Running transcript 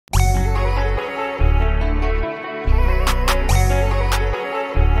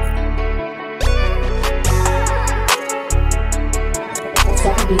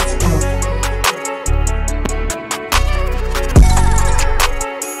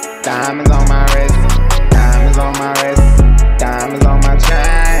Diamonds on my wrist, diamonds on my wrist, diamonds on my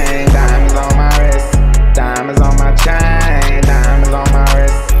chain, diamonds on my wrist, diamonds on my chain, diamonds on my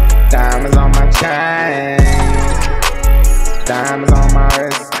wrist, diamonds on my chain, diamonds on my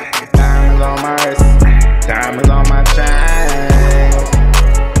wrist, diamonds on my wrist, diamonds on my chain,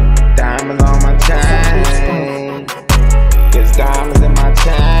 diamonds on my chain. There's diamonds in my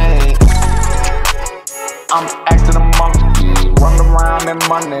chain. I'm acting a monkey, running around that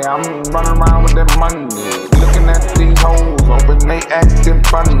money. I'm running around with that money, looking at these hoes, hoping they acting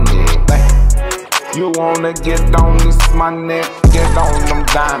funny. You wanna get on this money, get on them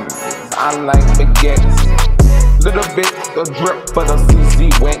diamonds. I like baguettes, little bit of drip for the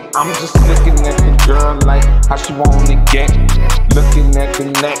CC wet. I'm just looking at the girl like how she wanna get, looking at the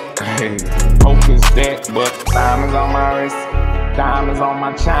neck, hey, hope it's that. But diamonds on my wrist, diamonds on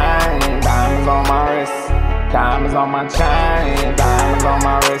my chain, diamonds on my wrist, diamonds on my chain, diamonds on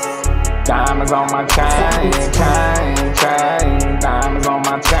my wrist, diamonds on my chain, chain, diamonds on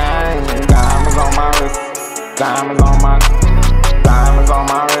my chain, diamonds on my wrist, diamonds on my, diamonds on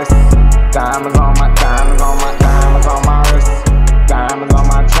my wrist, diamonds on my, diamonds on my, diamonds on my wrist, diamonds on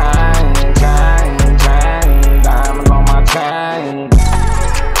my chain, diamonds on my chain.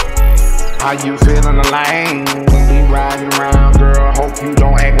 How you feeling the lane when we riding around, girl? Hope you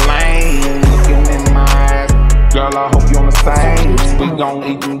don't act lame. Looking in my eyes, girl, I hope you on the same. We gon'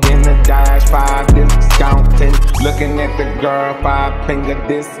 eat you in the dash, 5 discounting. Looking at the girl, 5-finger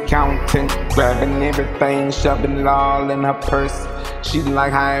discounting. Grabbing everything, shoving it all in her purse. She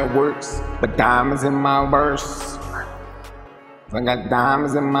like how it works, but diamonds in my verse. I got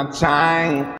diamonds in my chain.